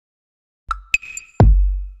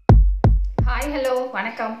Hi, hello,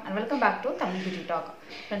 vanakkam and welcome back to Tamil Beauty Talk.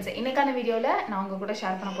 Friends, இன்னைக்கான வீடியோல நான் உங்க கூட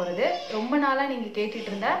ஷேர் பண்ண போறது ரொம்ப நாளா நீங்க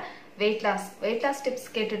கேட்டிட்டு இருந்த weight loss tips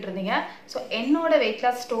கேட்டிட்டு இருந்தீங்க. சோ என்னோட weight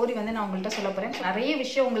loss story வந்து நான் உங்கள்ட்ட சொல்ல போறேன். நிறைய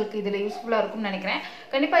விஷயம் உங்களுக்கு இதுல யூஸ்ஃபுல்லா இருக்கும்னு நினைக்கிறேன்.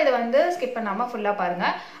 கண்டிப்பா இத வந்து ஸ்கிப் பண்ணாம ஃபுல்லா பாருங்க.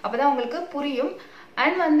 அப்பதான் உங்களுக்கு புரியும்.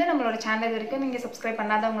 And வந்து நம்மளோட சேனல் வரைக்கும் நீங்க சப்ஸ்கிரைப்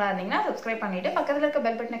பண்ணாதவங்களா இருந்தீங்கன்னா சப்ஸ்கிரைப் பண்ணிட்டு பக்கத்துல இருக்க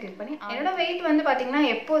பெல் பட்டனை கிளிக் பண்ணி என்னோட வெயிட் வந்து பாத்தீங்கன்னா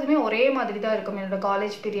எப்போதுமே ஒரே மாதிரி தான் இருக்கும். என்னோட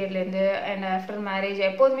காலேஜ் பீரியட்ல இருந்து அண்ட் ஆஃப்டர் மேரேஜ்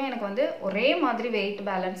எப்போதுமே எனக்கு வந்து ஒரே மாதிரி வெயிட்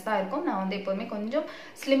பேலன்ஸ் தான் இருக்கும். நான் வந்து எப்போதுமே கொஞ்சம்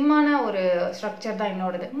ஸ்லிம்மான ஒரு ஸ்ட்ரக்சர் தான்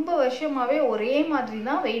என்னோடது. ரொம்ப வருஷமாவே ஒரே மாதிரி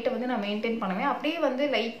தான் வெயிட்டை வந்து நான் மெயின்டைன் பண்ணுவேன். அப்படியே வந்து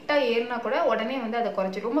லைட்டா ஏறினா கூட உடனே வந்து அதை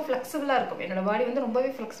குறைச்சி ரொம்ப ஃபிளெக்சிபிளா இருக்கும். என்னோட பாடி வந்து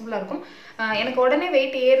ரொம்பவே ஃபிளெக்சிபிளா இருக்கும். எனக்கு உடனே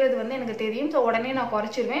வெயிட் ஏறுறது வந்து எனக்கு தெரியும். ஸோ உடனே நான்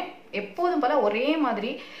குறைச்சிருவேன். எப்போதும் போல ஒரே மாதிரி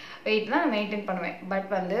வெயிட் தான் நான் மெயின்டைன் பண்ணுவேன். பட்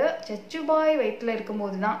வந்து செச்சுபாய் வெயிட்ல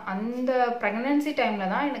இருக்கும்போது தான் அந்த ப்ரெக்னன்சி டைம்ல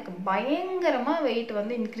தான் எனக்கு பயங்கரமா வெயிட்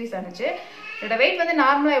வந்து இன்க்ரீஸ் ஆனிச்சு. என்னோட வெயிட் வந்து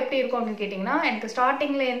நார்மலா எப்படி இருக்கும் அப்படின்னு கேட்டிங்கன்னா எனக்கு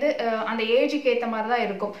ஸ்டார்டிங்லேருந்து அந்த ஏஜுக்கு ஏற்ற மாதிரி தான்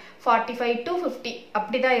இருக்கும். 45 to 50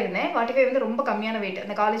 அப்படிதான் இருந்தேன். 45 வந்து ரொம்ப கம்மியான வெயிட்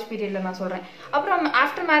அந்த காலேஜ் பீரியட்ல நான் சொல்றேன். அப்புறம்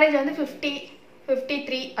ஆஃப்டர் மேரேஜ் வந்து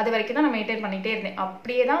 53 அது வரைக்கும் தான் நான் மெயின்டைன் பண்ணிட்டே இருந்தேன்.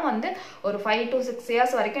 அப்படியே தான் வந்து ஒரு 5 to 6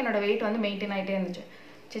 years வரைக்கும் என்னோட வெயிட் வந்து மெயின்டைன் ஆகிட்டே இருந்துச்சு.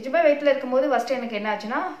 செச்சுபாய் வெயிட்ல இருக்கும்போது ஃபர்ஸ்ட் எனக்கு என்ன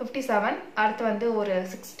ஆச்சுன்னா 57, அடுத்து வந்து ஒரு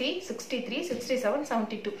 60, 63, 67,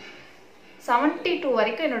 72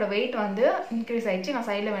 வரைக்கும் என்னோட வெயிட் வந்து இன்க்ரீஸ் ஆயிடுச்சு. நான்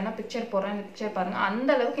சைடில் வேணா பிக்சர் போடுறேன், இந்த பிக்சர் பாருங்க. அந்த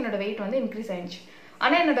அளவுக்கு என்னோட வெயிட் வந்து இன்க்ரீஸ் ஆயிடுச்சு.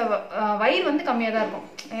 ஆனால் என்னோட வயிறு வந்து கம்மியாக தான் இருக்கும்.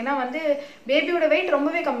 ஏன்னா வந்து பேபியோட வெயிட்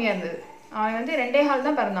ரொம்பவே கம்மியாக இருந்தது. அவன் வந்து 2.5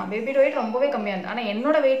 தான் பிறந்தான். பேபியோட வெயிட் ரொம்பவே கம்மியாக இருந்தது. ஆனால்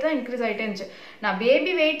என்னோட வெயிட் தான் இன்க்ரீஸ் ஆகிட்டே இருந்துச்சு. நான்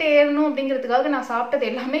பேபி வெயிட் ஏறணும் அப்படிங்கிறதுக்காக நான் சாப்பிட்டது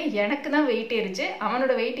எல்லாமே எனக்கு தான் வெயிட் ஏறிச்சு.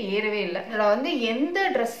 அவனோட வெயிட் ஏறவே இல்லை. என்னோட வந்து எந்த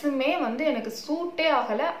ட்ரெஸ்ஸுமே வந்து எனக்கு சூட்டே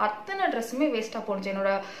ஆகலை. அத்தனை ட்ரெஸ்ஸுமே வேஸ்ட்டாக போணுச்சு.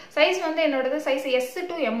 என்னோட சைஸ் வந்து என்னோடது சைஸ் S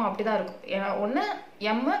to M அப்படிதான் இருக்கும். ஒன்று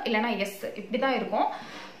M இல்லைன்னா S இப்படி தான் இருக்கும்.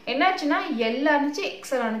 என்னாச்சுன்னா எல் ஆனிச்சு,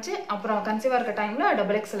 எக்ஸல் ஆனிச்சு. அப்புறம் கன்சீவாக இருக்க டைமில்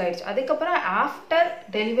XXL ஆயிடுச்சு. அதுக்கப்புறம் ஆஃப்டர்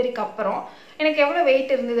டெலிவரிக்கு அப்புறம் எனக்கு எவ்வளோ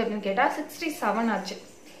வெயிட் இருந்தது அப்படின்னு கேட்டால் 67 ஆச்சு.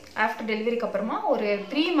 ஆஃப்டர் டெலிவரிக்கு அப்புறமா ஒரு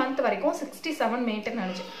 3 month வரைக்கும் 67 மெயின்டைன்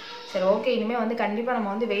ஆனிச்சு. சரி, ஓகே, இனிமேல் வந்து கண்டிப்பாக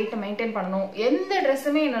நம்ம வந்து வெயிட்டை மெயின்டைன் பண்ணணும். எந்த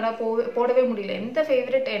ட்ரெஸ்ஸுமே என்னால் போடவே முடியல.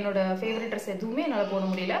 என்னோட ஃபேவரட் ட்ரெஸ் எதுவுமே என்னால் போட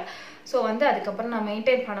முடியல. ஸோ வந்து அதுக்கப்புறம் நான்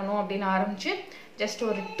மெயின்டைன் பண்ணணும் அப்படின்னு ஆரம்பிச்சு ஜஸ்ட்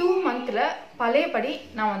ஒரு 2 monthல பழையபடி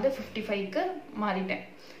நான் வந்து 55க்கு மாறிட்டேன்.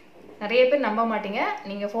 நிறைய பேர் நம்ப மாட்டீங்க.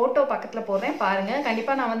 நீங்கள் ஃபோட்டோ பக்கத்தில் போடுறேன் பாருங்கள்.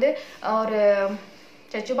 கண்டிப்பாக நான் வந்து ஒரு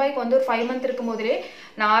செச்சுபாய்க்கு வந்து ஒரு 5 month இருக்கும் போதிலே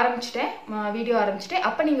நான் வீடியோ ஆரம்பிச்சிட்டேன்.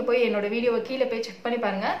 அப்போ நீங்கள் போய் என்னோட வீடியோவை கீழே போய் செக் பண்ணி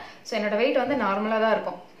பாருங்கள். ஸோ என்னோட வெயிட் வந்து நார்மலாக தான்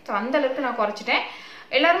இருக்கும். ஸோ அந்த அளவுக்கு நான் குறைச்சிட்டேன்.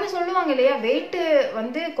 எல்லாருமே சொல்லுவாங்க இல்லையா, வெயிட்டு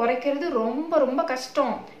வந்து குறைக்கிறது ரொம்ப ரொம்ப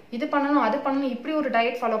கஷ்டம். இது பண்ணணும், அது பண்ணணும், இப்படி ஒரு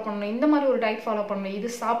டயட் ஃபாலோ பண்ணணும், இந்த மாதிரி ஒரு டயட் ஃபாலோ பண்ணணும், இது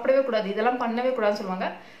சாப்பிடவே கூடாது, இதெல்லாம் பண்ணவே கூடாதுன்னு சொல்லுவாங்க.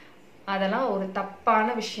 அதெல்லாம் ஒரு தப்பான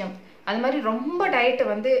விஷயம். அது மாதிரி ரொம்ப டயட்டை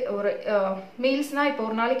வந்து ஒரு மீல்ஸ்னால் இப்போ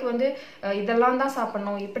ஒரு நாளைக்கு வந்து இதெல்லாம் தான்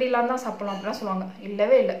சாப்பிடணும், இப்படிலாம் தான் சாப்பிடணும் அப்படிலாம் சொல்லுவாங்க.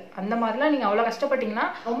 இல்லவே இல்லை. அந்த மாதிரிலாம் நீங்கள் அவ்வளோ கஷ்டப்பட்டீங்கன்னா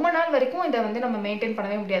ரொம்ப நாள் வரைக்கும் இதை வந்து நம்ம மெயின்டைன்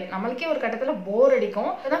பண்ணவே முடியாது. நம்மளுக்கே ஒரு கட்டத்தில் போர்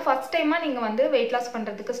அடிக்கும். அதான் ஃபர்ஸ்ட் டைமாக நீங்கள் வந்து வெயிட் லாஸ்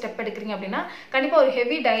பண்ணுறதுக்கு ஸ்டெப் எடுக்கிறீங்க அப்படின்னா கண்டிப்பாக ஒரு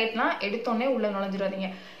ஹெவி டயட்லாம் எடுத்தோடனே உள்ளே நுழைஞ்சிடாதீங்க.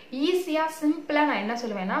 ஈஸியாக சிம்பிளாக நான் என்ன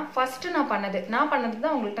சொல்லுவேன்னா, ஃபர்ஸ்ட்டு நான் பண்ணது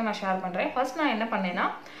தான் உங்கள்கிட்ட நான் ஷேர் பண்ணுறேன். ஃபர்ஸ்ட் நான் என்ன பண்ணேன்னா,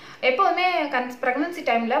 எப்போதுமே ப்ரெக்னன்சி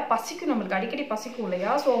டைமில் பசிக்கும், நம்மளுக்கு அடிக்கடி பசிக்கும்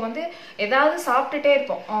இல்லையா. ஸோ வந்து ஏதாவது சாப்பிட்டுட்டே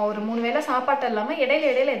இருப்போம். ஒரு 3 வேளை சாப்பாட்டு இல்லாமல்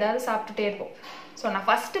இடையில ஏதாவது சாப்பிட்டுட்டே இருப்போம். ஸோ நான்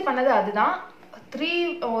ஃபஸ்ட்டு பண்ணது அதுதான்.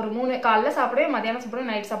 3 காலைல சாப்பிடுவேன், மதியானம் சாப்பிடுவேன்,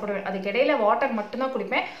 நைட் சாப்பிடுவேன். அதுக்கு இடையில வாட்டர் மட்டும்தான்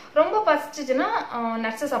குடிப்பேன். ரொம்ப பசிச்சுன்னா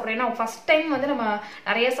நட்ஸை சாப்பிடுவேன். ஏன்னா ஃபர்ஸ்ட் டைம் வந்து நம்ம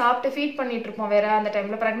நிறைய சாப்பிட்டு ஃபீட் பண்ணிட்டு இருப்போம். வேற அந்த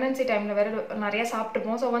டைம்ல ப்ரெக்னன்சி டைம்ல வேற நிறைய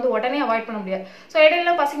சாப்பிட்டுப்போம். ஸோ வந்து உடனே அவாய்ட் பண்ண முடியாது. ஸோ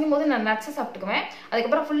இடையில பசிக்கும் போது நான் நட்ஸை சாப்பிட்டுக்குவேன்.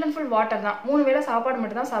 அதுக்கப்புறம் ஃபுல் அண்ட் ஃபுல் வாட்டர் தான். 3 வேளை சாப்பாடு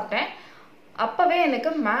மட்டும் தான் சாப்பிட்டேன். அப்பவே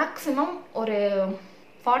எனக்கு மேக்ஸிமம் ஒரு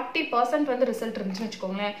 40% வந்து ரிசல்ட் இருந்துச்சுன்னு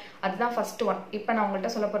வச்சுக்கோங்களேன். அதுதான் ஃபர்ஸ்ட் ஒன். இப்போ நான்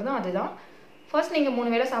உங்கள்கிட்ட சொல்ல போகிறதும் அதுதான். ஃபர்ஸ்ட் நீங்கள்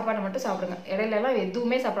 3 வேளை சாப்பாடு மட்டும் சாப்பிடுங்க. இடையிலலாம்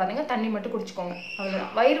எதுவுமே சாப்பிடாதீங்க. தண்ணி மட்டும் குடிச்சுக்கோங்க.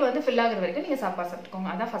 அவ்வளோதான். வயிறு வந்து ஃபில் ஆகுற வரைக்கும் நீங்கள் சாப்பாடு சாப்பிட்டுக்கோங்க.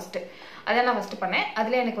 அதான் ஃபர்ஸ்ட். அதான் நான் ஃபர்ஸ்ட் பண்ணேன்.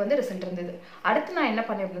 அதில் எனக்கு வந்து ரிசல்ட் இருந்தது. அடுத்து நான் என்ன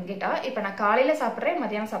பண்ணேன் அப்படின்னு கேட்டால், இப்போ நான் காலையில் சாப்பிட்றேன்,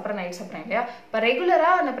 மதியானம் சாப்பிட்றேன், நைட் சாப்பிட்றேன் இல்லையா. இப்போ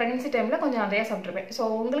ரெகுலராக அந்த ப்ரெக்னன்சி டைமில் கொஞ்சம் நிறையா சாப்பிட்ருப்பேன். ஸோ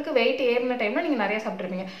உங்களுக்கு வெயிட் ஏறின டைமில் நீங்கள் நிறையா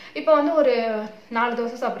சாப்பிட்ருப்பீங்க. இப்போ வந்து ஒரு 4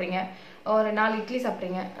 தோசை சாப்பிட்றீங்க, ஒரு 4 இட்லி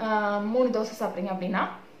சாப்பிட்றீங்க, 3 தோசை சாப்பிட்றீங்க அப்படின்னா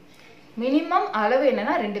மினிமம் அளவு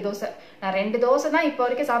என்னன்னா 2 தோசை. நான் 2 தோசை தான் இப்போ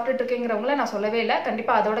வரைக்கும் சாப்பிட்டுட்டு இருக்கேங்கிறவங்கள நான் சொல்லவே இல்லை.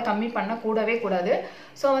 கண்டிப்பாக அதோட கம்மி பண்ண கூடவே கூடாது.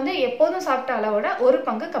 ஸோ வந்து எப்போதும் சாப்பிட்ட அளவோட 1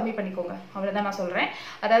 பங்கு கம்மி பண்ணிக்கோங்க. அவ்வளோதான் நான் சொல்கிறேன்.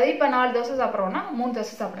 அதாவது இப்போ 4 தோசை சாப்பிட்றோன்னா 3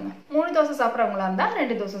 தோசை சாப்பிடுங்க. 3 தோசை சாப்பிட்றவங்களா இருந்தால்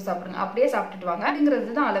 2 தோசை சாப்பிடுங்க. அப்படியே சாப்பிட்டுட்டு வாங்க.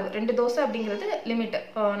 அப்படிங்கிறது தான் அளவு. 2 தோசை அப்படிங்கிறது லிமிட்.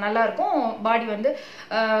 நல்லா இருக்கும். பாடி வந்து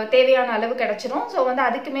தேவையான அளவு கிடைச்சிரும். ஸோ வந்து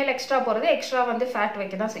அதுக்கு மேலே எக்ஸ்ட்ரா போகிறது எக்ஸ்ட்ரா வந்து ஃபேட்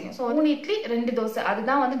வைக்க தான் செய்யும். ஸோ 3 இட்லி 2 தோசை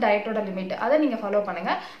அதுதான் வந்து டயட்டோட லிமிட். அதை நீங்கள் ஃபாலோ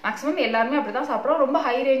பண்ணுங்கள். மேக்ஸிமம் எல்லாருமே அப்படிதான் சாப்பிடுறோம். ரொம்ப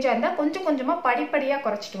ஹை ரேஞ்சா இருந்தா கொஞ்சம் கொஞ்சமா படிப்படியா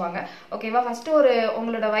குறைச்சிட்டு வாங்க. ஓகேவா? ஃபர்ஸ்ட் ஒரு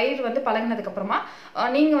உங்களோட வயிறு வந்து பழகினதுக்கு அப்புறமா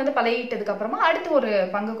நீங்க வந்து பழகிட்டதுக்கு அப்புறமா அடுத்து ஒரு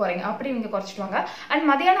பங்கு குறைங்க. அப்படி நீங்க குறைச்சிட்டு வாங்க. அண்ட்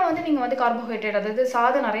மதியானம் வந்து நீங்க வந்து கார்போஹைட்ரேட், அதாவது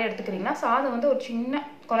சாதம் நிறைய எடுத்துக்கிறீங்கன்னா சாதம் வந்து ஒரு சின்ன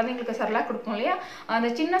குழந்தைங்களுக்கு சர்லாக் கொடுப்போம் இல்லையா, அந்த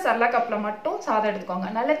சின்ன சர்லாக் கப்பில் மட்டும் சாதம் எடுத்துக்கோங்க.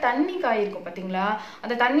 நல்ல தண்ணி காய் இருக்கும் பார்த்தீங்களா,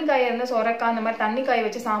 அந்த தண்ணி காயை வந்து சொரக்காய் அந்த மாதிரி தண்ணி காயை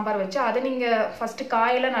வச்சு சாம்பார் வச்சு அதை நீங்கள் ஃபர்ஸ்ட்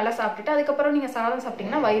காயெல்லாம் நல்லா சாப்பிட்டுட்டு அதுக்கப்புறம் நீங்கள் சாதம்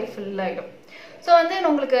சாப்பிட்டீங்கன்னா வயிறு ஃபுல் ஆகிடும். ஸோ வந்து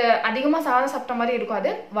உங்களுக்கு அதிகமாக சாதம் சாப்பிட்ட மாதிரி இருக்கும்,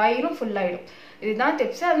 அது வயிறும் ஃபுல் ஆகிடும். இதுதான்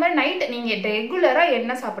டிப்ஸ். அது மாதிரி நைட் நீங்கள் ரெகுலராக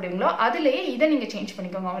என்ன சாப்பிடுவீங்களோ அதுலேயே இதை நீங்கள் சேஞ்ச்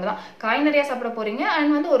பண்ணிக்கோங்க. அவ்வளோதான். காய் நிறையா சாப்பிட போகிறீங்க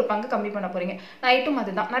அண்ட் வந்து ஒரு பங்கு கம்மி பண்ண போகிறீங்க. நைட்டும்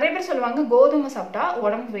அதுதான். நிறைய பேர் சொல்லுவாங்க கோதுமை சாப்பிட்டா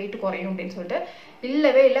உடம்பு வெயிட் குறையும் அப்படின்னு சொல்லிட்டு.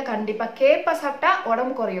 இல்லவே இல்லை. கண்டிப்பாக கேப்பை சாப்பிட்டா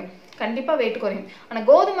உடம்பு குறையும், கண்டிப்பாக வெயிட் குறையும். ஆனால்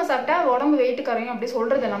கோதுமை சாப்பிட்டா உடம்பு வெயிட் குறையும் அப்படி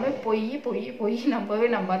சொல்கிறது எல்லாமே பொய் பொய் பொய். நம்பவே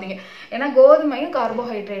நம்பாதீங்க. ஏன்னா கோதுமையும்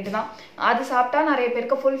கார்போஹைட்ரேட் தான். அது சாப்பிட்டா நிறைய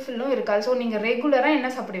பேருக்கு ஃபுல்ஃபில்லும் இருக்காது. ஸோ நீங்கள் ரெகுலராக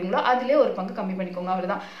என்ன சாப்பிடுவீங்களோ அதுலேயே ஒரு பங்கு கம்மி பண்ணிக்கோங்க.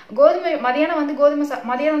 அவ்வளோதான். கோதுமை மதியானம் வந்து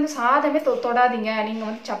மதியானம் வந்து சாதமே தொடாதீங்க, நீங்கள்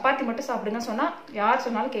வந்து சப்பாத்தி மட்டும் சாப்பிடுங்க சொன்னால் யார்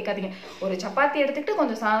சொன்னாலும் கேட்காதீங்க. ஒரு சப்பாத்தி எடுத்துக்கிட்டு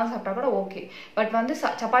கொஞ்சம் சாதம் சாப்பிட்டா கூட ஓகே. பட் வந்து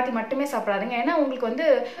சப்பாத்தி மட்டுமே சாப்பிடாதீங்க. ஏன்னா உங்களுக்கு வந்து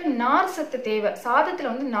நார் சத்து தேவை.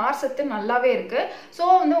 சாதத்தில் வந்து நார் சத்து நல்லாவே இருக்குது. ஸோ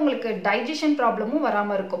வந்து உங்களுக்கு டைஜஷன் ப்ராப்ளமும்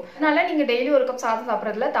வராமல் இருக்கும். அதனால நீங்கள் டெய்லி ஒரு கப் சாதம்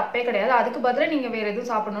சாப்பிட்றதுல தப்பே கிடையாது. அதுக்கு பதிலாக நீங்கள் வேறு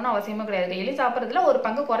எதுவும் சாப்பிடணும்னு அவசியமே கிடையாது. டெய்லி சாப்பிட்றதுல ஒரு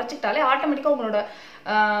பங்கு குறைச்சிக்கிட்டாலே ஆட்டோமேட்டிக்காக உங்களோட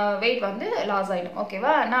வெயிட் வந்து லாஸ் ஆகிடும்.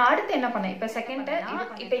 ஓகேவா? நான் அடுத்து என்ன பண்ணேன், இப்போ செகண்ட்,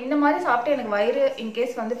 இப்போ இந்த மாதிரி சாப்பிட்டு எனக்கு வயிறு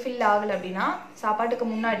இன்கேஸ் வந்து ஃபில் ஆகலை அப்படின்னா சாப்பாட்டுக்கு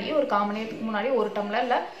முன்னாடி ஒரு 1/4 மணி நேரத்துக்கு முன்னாடி ஒரு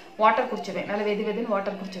டம்ளர்ல வாட்டர் குடிச்சுவேன். நல்லா வெதுன்னு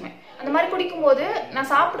வாட்டர் குடிச்சுவேன். அந்த மாதிரி குடிக்கும்போது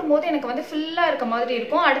நான் சாப்பிடும்போது எனக்கு வந்து ஃபில்லாக இருக்க மாதிரி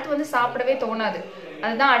இருக்கும். அடுத்து வந்து சாப்பிடவே தோணாது.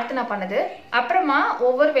 அதுதான் அடுத்து நான் பண்ணது. அப்புறமா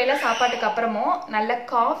ஒவ்வொரு வேளை சாப்பாட்டுக்கு அப்புறமும் நல்ல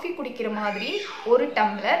காஃபி குடிக்கிற மாதிரி ஒரு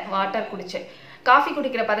டம்ளர் வாட்டர் குடிச்சேன். காஃபி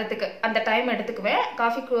குடிக்கிற பதத்துக்கு அந்த டைம் எடுத்துக்குவேன்.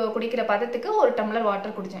 காஃபி குடிக்கிற பதத்துக்கு ஒரு டம்ளர்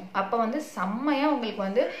வாட்டர் குடித்தேன். அப்போ வந்து செம்மையாக உங்களுக்கு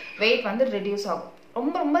வந்து வெயிட் வந்து ரெடியூஸ் ஆகும்.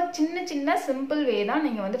 ரொம்ப ரொம்ப சின்ன சின்ன சிம்பிள் வே தான்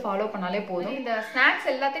நீங்கள் வந்து ஃபாலோ பண்ணாலே போதும். இந்த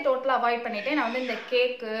ஸ்நாக்ஸ் எல்லாத்தையும் டோட்டலாக அவாய்ட் பண்ணிவிட்டு நான் வந்து இந்த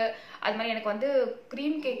கேக்கு, அது மாதிரி எனக்கு வந்து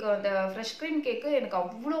க்ரீம் கேக்கு, அந்த ஃப்ரெஷ் க்ரீம் கேக்கு எனக்கு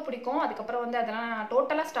அவ்வளோ பிடிக்கும். அதுக்கப்புறம் வந்து அதெல்லாம் நான்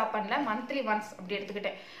டோட்டலாக ஸ்டாப் பண்ணல. மந்த்லி ஒன்ஸ் அப்படி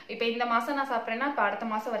எடுத்துக்கிட்டேன். இப்போ இந்த மாதம் நான் சாப்பிட்றேன்னா இப்போ அடுத்த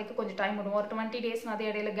மாதம் வரைக்கும் கொஞ்சம் டைம் விடுவோம். ஒரு 20 days நான் அதே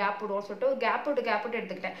இடையில கேப் விடுவோம் சொல்லிட்டு கேப் விட்டு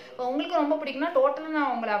எடுத்துக்கிட்டேன். இப்போ உங்களுக்கு ரொம்ப பிடிக்குன்னா டோட்டலாக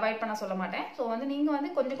நான் உங்களை அவாய்ட் பண்ண சொல்ல மாட்டேன். ஸோ வந்து நீங்கள்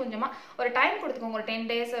வந்து கொஞ்சம் கொஞ்சமாக ஒரு டைம் கொடுத்துக்கோங்க. ஒரு 10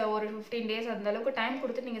 days, ஒரு 15 days அந்த அளவுக்கு டைம்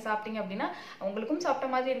கொடுத்துட்டு நீங்கள் சாப்பிட்டீங்க அப்படின்னா உங்களுக்கும் சாப்பிட்ட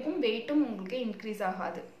மாதிரி இருக்கும், வெயிட்டும் உங்களுக்கு இன்க்ரீஸ்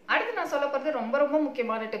ஆகாது. அடுத்து நான் சொல்ல போகிறது ரொம்ப ரொம்ப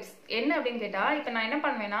முக்கியமான டிப்ஸ் என்ன அப்படின்னு கேட்டால், இப்போ நான் என்ன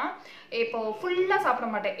பண்ணுவேன்னா, இப்போ ஃபுல்லாக சாப்பிட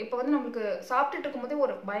மாட்டேன். இப்போ வந்து நம்மளுக்கு சாப்பிட்டுட்டு இருக்கும்போதே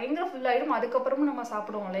ஒரு பயங்கர ஃபுல்லாகிடும். அதுக்கப்புறமும் நம்ம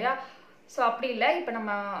சாப்பிடுவோம் இல்லையா? ஸோ அப்படி இல்லை. இப்போ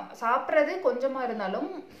நம்ம சாப்பிட்றது கொஞ்சமாக இருந்தாலும்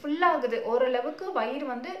ஃபுல்லாகுது, ஓரளவுக்கு வயிறு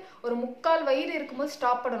வந்து ஒரு 3/4 வயிறு இருக்கும்போது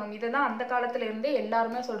ஸ்டாப் பண்ணணும். இதை தான் அந்த காலத்துல இருந்தே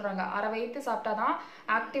எல்லாருமே சொல்கிறாங்க. அரை வயிற்று சாப்பிட்டா தான்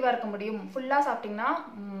ஆக்டிவாக இருக்க முடியும். ஃபுல்லாக சாப்பிட்டிங்கன்னா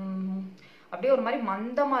அப்படியே ஒரு மாதிரி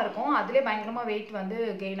மந்தமாக இருக்கும். அதிலே பயங்கரமாக வெயிட் வந்து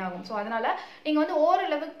கெயின் ஆகும். ஸோ அதனால் நீங்கள் வந்து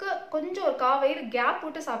ஓரளவுக்கு கொஞ்சம் ஒரு 1/4 வயிறு கேப்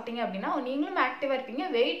விட்டு சாப்பிட்டீங்க அப்படின்னா நீங்களும் ஆக்டிவாக இருப்பீங்க,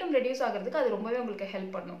 வெயிட்டும் ரெடியூஸ் ஆகிறதுக்கு அது ரொம்பவே உங்களுக்கு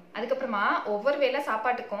ஹெல்ப் பண்ணும். அதுக்கப்புறமா ஒவ்வொரு வேளை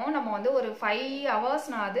சாப்பாட்டுக்கும் நம்ம வந்து ஒரு 5 hours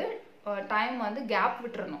டைம் வந்து கேப்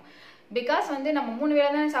விட்டுறணும். பிகாஸ் வந்து நம்ம 3 வேளை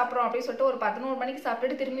தானே சாப்பிட்றோம் அப்படின்னு சொல்லிட்டு ஒரு 11 மணிக்கு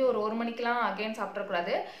சாப்பிட்டுட்டு திரும்பி ஒரு 1 மணிக்கெலாம் அகைன்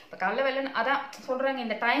சாப்பிடக்கூடாது. இப்போ காலைல வேலை அதான் சொல்கிறாங்க,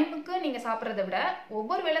 இந்த டைமுக்கு நீங்கள் சாப்பிட்றத விட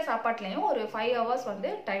ஒவ்வொரு வேளை சாப்பாட்டுலேயும் ஒரு 5 hours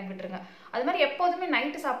வந்து டைம் விட்டுருங்க. அது மாதிரி எப்போதுமே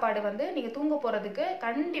நைட்டு சாப்பாடு வந்து நீங்கள் தூங்க போகிறதுக்கு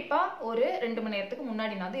கண்டிப்பாக ஒரு 2 மணி நேரத்துக்கு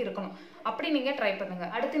முன்னாடினாவது இருக்கணும். அப்படி நீங்கள் ட்ரை பண்ணுங்க.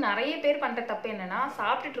 அடுத்து நிறைய பேர் பண்ணுற தப்பு என்னன்னா,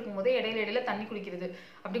 சாப்பிட்டுட்டு இருக்கும்போதே இடையில தண்ணி குடிக்கிறது.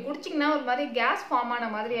 அப்படி குடிச்சிங்கன்னா ஒரு மாதிரி கேஸ் ஃபார்ம் ஆன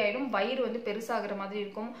மாதிரி ஆகிடும், வயிறு வந்து பெருசாகிற மாதிரி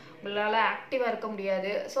இருக்கும், உங்களால் ஆக்டிவாக இருக்க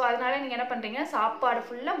முடியாது. ஸோ அதனால நீங்கள் என்ன பண்ணுறீங்க, சாப்பாடு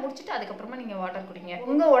ஃபுல்லாக முடிச்சுட்டு அதுக்கப்புறமா நீங்கள் வாட்டர் குடிங்க.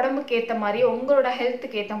 உங்கள் உடம்புக்கு ஏற்ற மாதிரி உங்களோட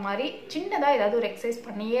ஹெல்த்துக்கு ஏற்ற மாதிரி சின்னதாக ஏதாவது ஒரு எக்ஸசைஸ்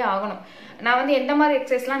பண்ணியே ஆகணும். நான் வந்து எந்த மாதிரி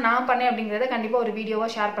எக்ஸசைஸ்லாம் நான் பண்ணேன் அப்படிங்கிறத கண்டிப்பாக ஒரு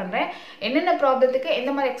வீடியோவாக ஷேர் பண்ணுறேன். என்னென்ன ப்ராப்ளத்துக்கு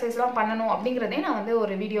எந்த மாதிரி எக்ஸசைஸ்லாம் பண்ணணும் அப்படிங்கிறதே நான் வந்து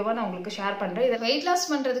ஒரு வீடியோவாக நான் உங்களுக்கு ஷேர் பண்ணுறேன். இதை வெயிட் லாஸ்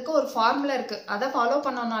பண்ணுறதுக்கு ஒரு ஃபார்முலா இருக்குது, அதை ஃபாலோ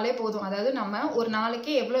பண்ணோம்னாலே போதும். அதாவது நம்ம ஒரு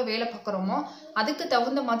நாளைக்கு எவ்வளோ வேலை பார்க்குறோமோ அதுக்கு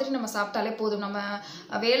தகுந்த மாதிரி நம்ம சாப்பிட்டாலே போதும். நம்ம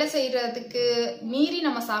வேலை செய்கிறதுக்கு மீறி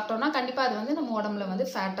நம்ம சாப்பிட்டோம்னா கண்டிப்பாக அது வந்து நம்ம உடம்புல வந்து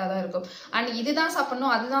ஃபேட்டாக தான் இருக்கும். அண்ட் இதுதான்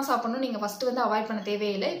சாப்பிடணும் அதுதான் சாப்பிடணும் நீங்கள் ஃபஸ்ட்டு வந்து அவாய்ட் பண்ண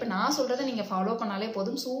தேவையில்லை. இப்போ நான் சொல்கிறத நீங்கள் ஃபாலோ பண்ணாலே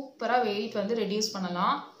போதும், சூப்பராக வெயிட் வந்து ரெடியூஸ்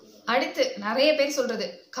பண்ணலாம். அடுத்து நிறைய பேர் சொல்றது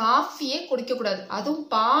காஃபியே குடிக்கக்கூடாது, அதுவும்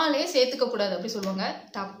பாலே சேர்த்துக்க கூடாது அப்படி சொல்லுவாங்க.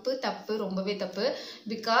 தப்பு தப்பு, ரொம்பவே தப்பு.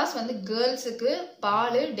 பிகாஸ் வந்து கேர்ள்ஸுக்கு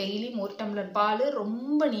பால் டெய்லி 1 டம்ளர் பால்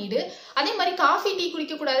ரொம்ப நீடு. அதே மாதிரி காஃபி டீ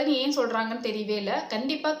குடிக்கக்கூடாதுன்னு ஏன் சொல்கிறாங்கன்னு தெரியவே இல்லை.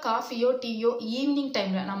 கண்டிப்பாக காஃபியோ டீயோ ஈவினிங்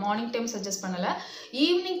டைமில், நான் மார்னிங் டைம் சஜஸ்ட் பண்ணலை,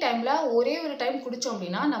 ஈவினிங் டைமில் ஒரே ஒரு டைம் குடித்தோம்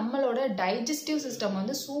அப்படின்னா நம்மளோட டைஜஸ்டிவ் சிஸ்டம்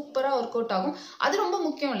வந்து சூப்பராக ஒர்க் அவுட் ஆகும். அது ரொம்ப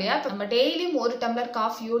முக்கியம் இல்லையா? இப்போ நம்ம டெய்லியும் 1 டம்ளர்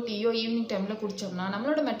காஃபியோ டீயோ ஈவினிங் டைமில் குடித்தோம்னா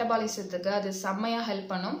நம்மளோட மெட்டபாலிசத்துக்கு அது செம்மையாக ஹெல்ப்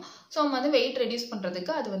பண்ணும். பண்ணணும். ஸோ வந்து வெயிட் ரெடியூஸ்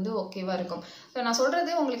பண்ணுறதுக்கு அது வந்து ஓகேவாக இருக்கும். ஸோ நான்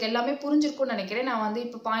சொல்கிறது உங்களுக்கு எல்லாமே புரிஞ்சிருக்கும்னு நினைக்கிறேன். நான் வந்து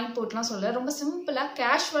இப்போ பாயிண்ட் போட்டுலாம் சொல்கிறேன். ரொம்ப சிம்பிளாக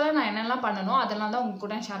கேஷுவலாக நான் என்னெல்லாம் பண்ணணும் அதெல்லாம் தான் உங்க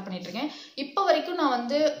கூட ஷேர் பண்ணிட்டுருக்கேன். இப்போ வரைக்கும் நான்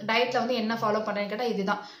வந்து டயட்டில் வந்து என்ன ஃபாலோ பண்ணுறேன்னு கேட்டால்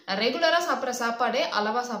இதுதான். நான் ரெகுலராக சாப்பிட்ற சாப்பாடே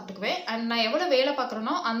அளவாக சாப்பிட்டுக்குவேன். அண்ட் நான் எவ்வளோ வேலை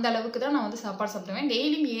பார்க்குறேனோ அந்த அளவுக்கு தான் நான் வந்து சாப்பாடு சாப்பிடுவேன்.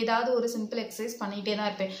 டெய்லியும் ஏதாவது ஒரு சிம்பிள் எக்ஸசைஸ் பண்ணிகிட்டே தான்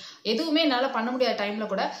இருப்பேன். எதுவுமே என்னால் பண்ண முடியாத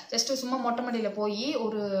டைமில் கூட ஜஸ்ட்டு சும்மா மொட்டை மாடியில் போய்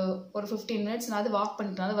ஒரு 15 மினிட்ஸ் நான் வாக்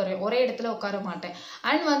பண்ணிட்டு வருவேன். ஒரே இடத்துல உட்கார மாட்டேன்.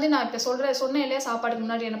 அண்ட் வந்து நான் இப்போ சொன்னேன் இல்லையா, சாப்பாடுக்கு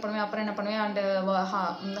முன்னாடி என்ன பண்ணுவேன், அப்புறம் என்ன பண்ணுவேன், அண்ட்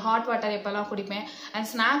ஹாட் வாட்டர் எப்போல்லாம் குடிப்பேன், அண்ட்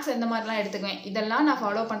ஸ்நாக்ஸ் எந்த மாதிரிலாம் எடுத்துக்குவேன். இதெல்லாம் நான்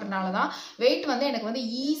ஃபாலோ பண்ணுறதுனால தான் வெயிட் வந்து எனக்கு வந்து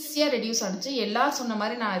ஈஸியாக ரெடியூஸ் ஆனிச்சு. எல்லாரும் சொன்ன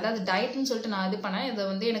மாதிரி நான் ஏதாவது டயட்னு சொல்லிட்டு நான் இது பண்ணேன். இது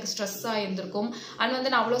வந்து எனக்கு ஸ்ட்ரெஸ்ஸாக இருந்திருக்கும். அண்ட்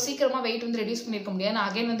வந்து நான் அவ்வளோ சீக்கிரமாக வெயிட் வந்து ரெடியூஸ் பண்ணியிருக்க முடியாது. நான்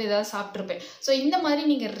அகைன் வந்து ஏதாவது சாப்பிட்ருப்பேன். ஸோ இந்த மாதிரி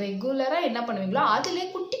நீங்கள் ரெகுலராக என்ன பண்ணுவீங்களோ அதிலே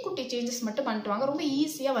குட்டி குட்டி சேஞ்சஸ் மட்டும் பண்ணிட்டு வாங்க. ரொம்ப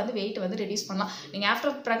ஈஸியாக வந்து வெயிட் வந்து ரெடியூஸ் பண்ணலாம். நீங்கள்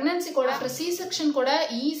ஆஃப்டர் ப்ரெக்னன்சி கூட ஆஃப்டர் C-செக்ஷன் கூட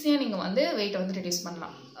ஈஸியாக நீங்கள் வந்து வெயிட் வந்து ரெடியூஸ்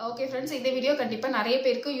பண்ணலாம். ஓகே ஃப்ரெண்ட்ஸ், இந்த வீடியோ கண்டிப்பாக நிறைய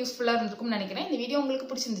பேருக்கு யூஸ்ஃபுல்லாக இருந்திருக்கும்னு நினைக்கிறேன். இந்த வீடியோ உங்களுக்கு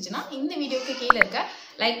பிடிச்சிருந்துச்சுன்னா இந்த வீடியோக்கு கீழே இருக்க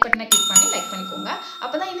லைக் பட்டனை கிளிக் பண்ணி லைக் பண்ணிக்கோங்க.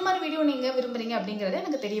 அப்போ தான் இந்த மாதிரி வீடியோ நீங்கள் விரும்புறீங்க அப்படிங்கிறத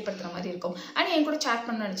எனக்கு தெரியப்படுத்துகிற மாதிரி இருக்கும். அண்ட் என் கூட சேட்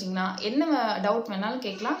பண்ண நினச்சிங்கன்னா என்ன டவுட் வேணாலும்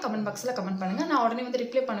கேட்கலாம். கமெண்ட் பாக்ஸில் கமெண்ட் பண்ணுங்கள். நான் உடனே வந்து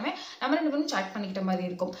ரிப்ளை பண்ணுவேன். நம்ம 2 பேரும் சேட் பண்ணிக்கிட்ட மாதிரி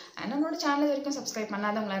இருக்கும். அண்ட் நம்மளோட சேனல் வரைக்கும் சப்ஸ்கிரைப்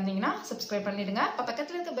பண்ணாதவங்களா இருந்தீங்கன்னா சப்ஸ்கிரைப் பண்ணிவிடுங்க. இப்போ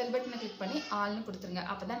பக்கத்தில் இருக்க பெல் பட்டனை கிளிக் பண்ணி ஆல்னு கொடுத்துருங்க.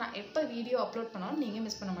 அப்போ தான் நான் எப்போ வீடியோ அப்லோட் பண்ணாலும் நீங்கள்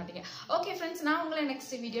மிஸ் பண்ண மாட்டீங்க. ஓகே ஃப்ரெண்ட்ஸ், நான் உங்களை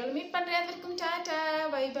நெக்ஸ்ட் வீடியோவில் மீட் பண்ணுறேன். அது வரைக்கும் டாடா,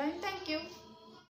 பை பை, தேங்க்யூ.